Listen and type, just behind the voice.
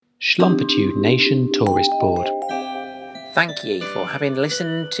Schlompitude Nation Tourist Board. Thank you for having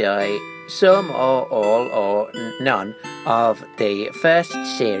listened to some or all or none of the first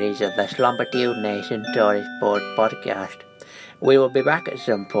series of the Schlompitude Nation Tourist Board podcast. We will be back at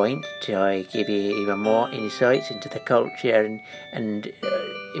some point to give you even more insights into the culture and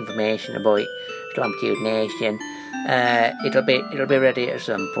information about Schlompitude Nation. It'll be ready at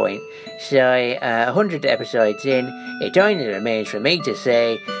some point. So 100 episodes in, it only remains for me to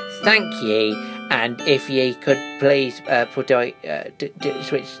say thank you, and if you could please put out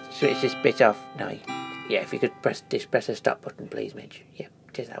switch this bit off now. Yeah, if you could press the stop button, please, Mitch. Yeah,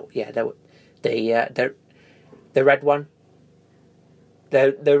 just that. Yeah, the red one.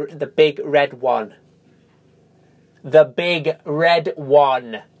 The big red one. The big red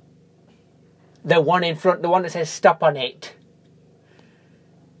one. The one in front, the one that says stop on it.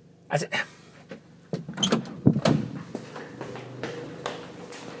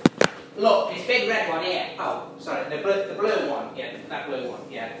 Look, this big red one here. Oh, sorry, the blue one. Yeah, that blue one.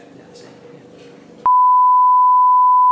 Yeah, that's it. Yeah.